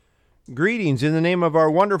Greetings in the name of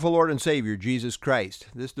our wonderful Lord and Savior, Jesus Christ.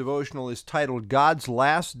 This devotional is titled God's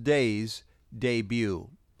Last Days Debut.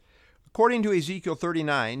 According to Ezekiel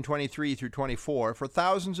 39:23 through 24, for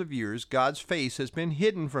thousands of years, God's face has been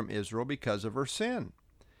hidden from Israel because of her sin.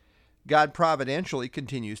 God providentially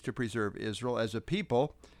continues to preserve Israel as a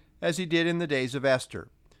people, as he did in the days of Esther.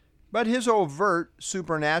 But his overt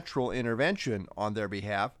supernatural intervention on their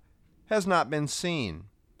behalf has not been seen.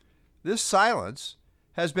 This silence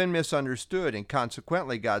has been misunderstood, and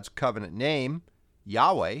consequently God's covenant name,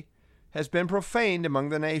 Yahweh, has been profaned among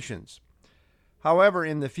the nations. However,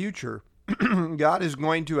 in the future, God is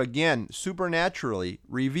going to again supernaturally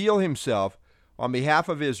reveal himself on behalf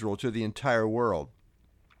of Israel to the entire world.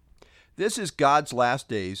 This is God's last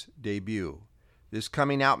days debut. This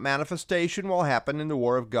coming out manifestation will happen in the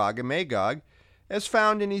war of Gog and Magog, as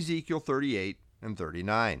found in Ezekiel 38 and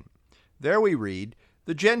 39. There we read,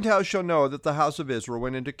 "The Gentiles shall know that the house of Israel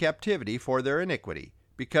went into captivity for their iniquity,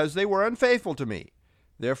 because they were unfaithful to me.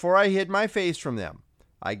 Therefore I hid my face from them.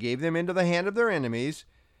 I gave them into the hand of their enemies,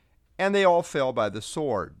 and they all fell by the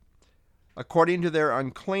sword. According to their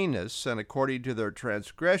uncleanness and according to their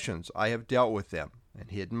transgressions I have dealt with them, and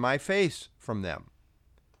hidden my face from them."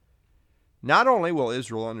 Not only will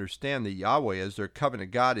Israel understand that Yahweh as their covenant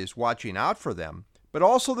God is watching out for them, but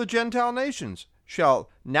also the Gentile nations shall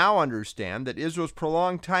now understand that Israel's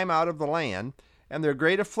prolonged time out of the land and their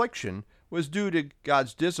great affliction was due to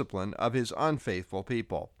God's discipline of his unfaithful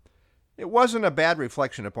people. It wasn't a bad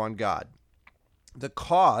reflection upon God. The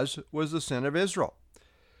cause was the sin of Israel.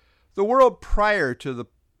 The world prior to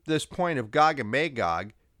this point of Gog and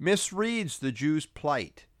Magog misreads the Jews'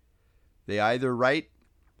 plight. They either write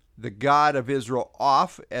the God of Israel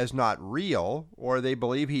off as not real, or they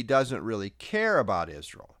believe he doesn't really care about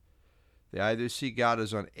Israel. They either see God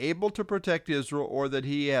as unable to protect Israel or that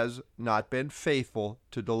he has not been faithful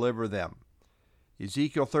to deliver them.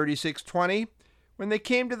 Ezekiel 36:20, "When they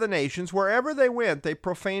came to the nations, wherever they went, they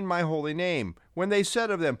profaned my holy name. When they said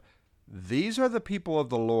of them, 'These are the people of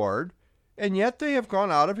the Lord,' and yet they have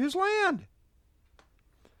gone out of his land."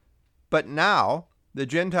 But now the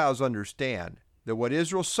Gentiles understand that what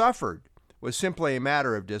Israel suffered was simply a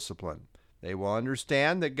matter of discipline. They will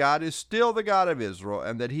understand that God is still the God of Israel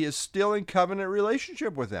and that he is still in covenant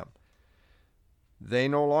relationship with them. They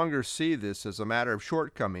no longer see this as a matter of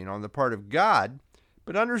shortcoming on the part of God,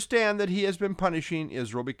 but understand that he has been punishing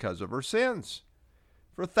Israel because of her sins.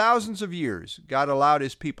 For thousands of years, God allowed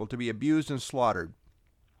his people to be abused and slaughtered,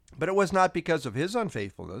 but it was not because of his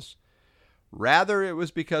unfaithfulness. Rather, it was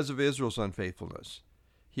because of Israel's unfaithfulness.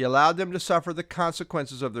 He allowed them to suffer the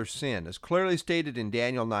consequences of their sin, as clearly stated in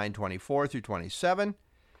Daniel 9:24 through 27.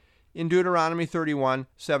 In Deuteronomy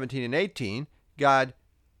 31:17 and 18, God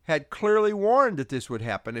had clearly warned that this would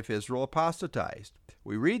happen if Israel apostatized.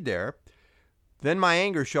 We read there, "Then my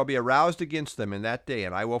anger shall be aroused against them in that day,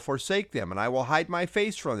 and I will forsake them, and I will hide my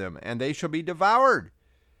face from them, and they shall be devoured.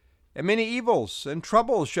 And many evils and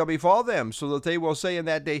troubles shall befall them, so that they will say in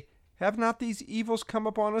that day, 'Have not these evils come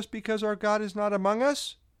upon us because our God is not among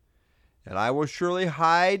us?' And I will surely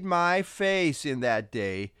hide my face in that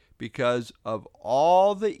day because of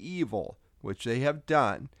all the evil which they have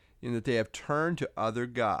done, in that they have turned to other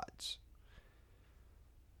gods."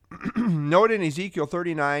 Note in Ezekiel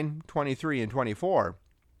 39:23 and 24,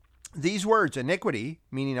 these words, iniquity,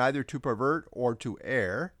 meaning either to pervert or to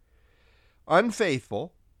err,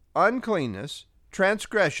 unfaithful, uncleanness,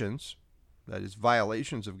 transgressions, that is,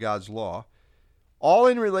 violations of God's law, all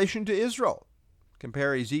in relation to Israel.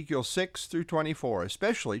 Compare Ezekiel 6 through 24,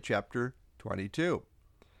 especially chapter 22.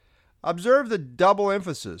 Observe the double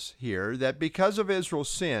emphasis here that because of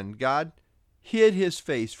Israel's sin, God hid his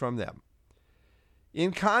face from them.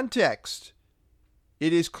 In context,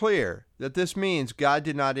 it is clear that this means God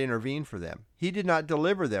did not intervene for them. He did not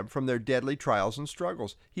deliver them from their deadly trials and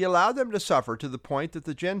struggles. He allowed them to suffer to the point that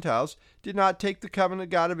the Gentiles did not take the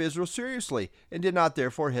covenant God of Israel seriously and did not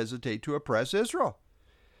therefore hesitate to oppress Israel.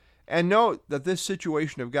 And note that this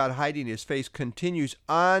situation of God hiding his face continues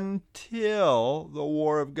until the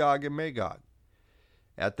war of Gog and Magog.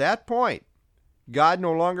 At that point, God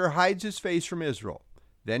no longer hides his face from Israel.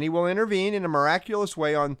 Then he will intervene in a miraculous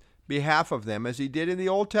way on behalf of them as he did in the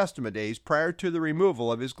Old Testament days prior to the removal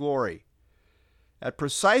of his glory. At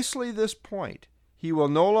precisely this point, he will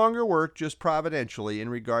no longer work just providentially in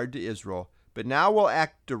regard to Israel, but now will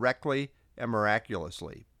act directly and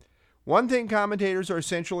miraculously. One thing commentators are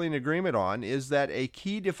essentially in agreement on is that a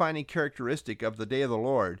key defining characteristic of the day of the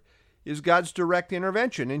Lord is God's direct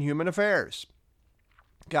intervention in human affairs.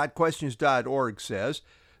 GodQuestions.org says,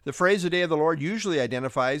 The phrase the day of the Lord usually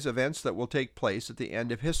identifies events that will take place at the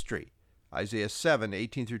end of history. Isaiah 7,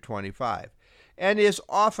 18 through 25, and is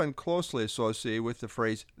often closely associated with the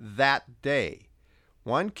phrase that day.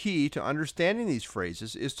 One key to understanding these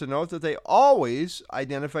phrases is to note that they always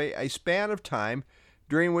identify a span of time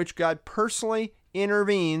during which God personally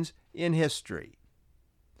intervenes in history.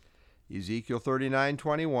 Ezekiel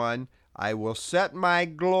 39:21, I will set my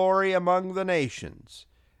glory among the nations,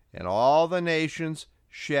 and all the nations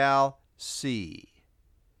shall see.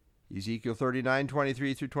 Ezekiel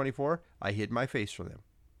 39:23 through 24, I hid my face from them.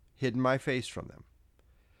 Hidden my face from them.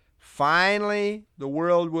 Finally, the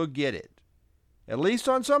world will get it, at least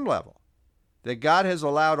on some level, that God has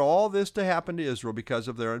allowed all this to happen to Israel because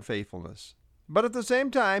of their unfaithfulness. But at the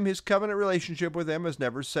same time, his covenant relationship with them was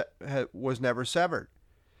never severed.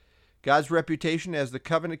 God's reputation as the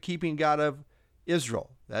covenant-keeping God of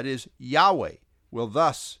Israel, that is, Yahweh, will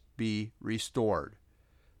thus be restored.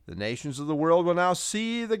 The nations of the world will now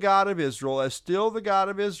see the God of Israel as still the God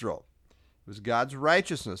of Israel. It was God's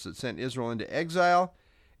righteousness that sent Israel into exile,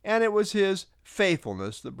 and it was his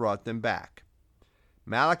faithfulness that brought them back.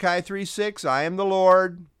 Malachi 3:6, I am the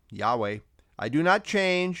Lord, Yahweh. I do not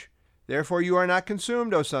change. Therefore you are not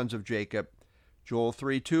consumed, O sons of Jacob. Joel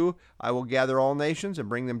 3:2, I will gather all nations and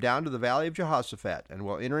bring them down to the valley of Jehoshaphat, and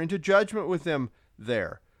will enter into judgment with them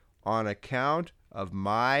there, on account of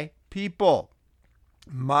my people,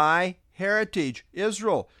 my heritage,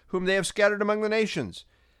 Israel, whom they have scattered among the nations.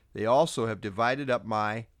 They also have divided up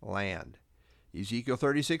my land. Ezekiel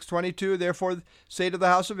 36:22, therefore say to the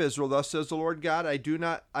house of Israel, thus says the Lord God, I do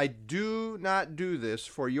not do this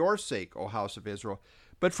for your sake, O house of Israel,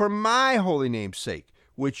 but for my holy name's sake,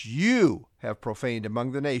 which you have profaned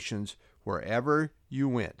among the nations wherever you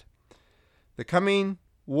went. The coming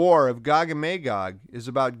war of Gog and Magog is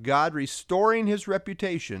about God restoring his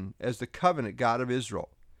reputation as the covenant God of Israel.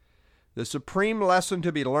 The supreme lesson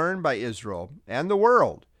to be learned by Israel and the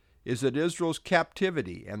world is that Israel's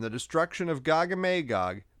captivity and the destruction of Gog and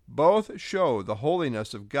Magog both show the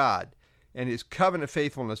holiness of God and his covenant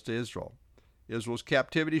faithfulness to Israel. Israel's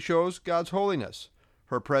captivity shows God's holiness.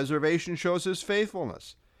 Her preservation shows his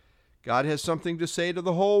faithfulness. God has something to say to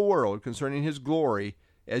the whole world concerning his glory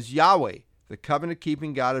as Yahweh, the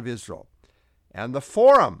covenant-keeping God of Israel. And the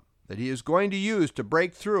forum that he is going to use to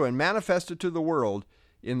break through and manifest it to the world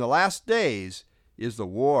in the last days is the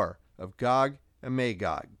war of Gog and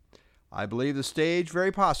Magog. I believe the stage,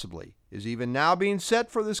 very possibly, is even now being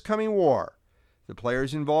set for this coming war. The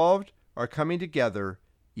players involved are coming together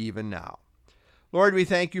even now. Lord, we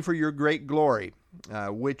thank you for your great glory,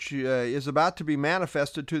 which is about to be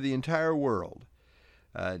manifested to the entire world.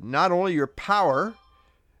 Not only your power,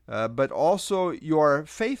 but also your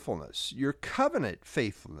faithfulness, your covenant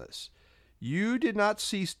faithfulness. You did not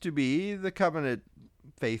cease to be the covenant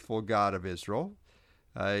faithful God of Israel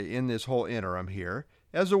in this whole interim here,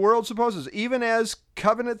 as the world supposes, even as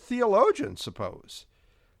covenant theologians suppose.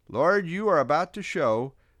 Lord, you are about to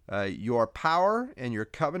show your power and your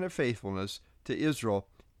covenant faithfulness to Israel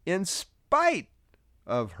in spite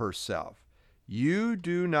of herself. You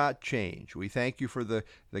do not change. We thank you for the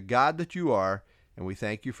God that you are, and we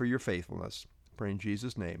thank you for your faithfulness. I pray in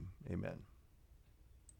Jesus' name, amen.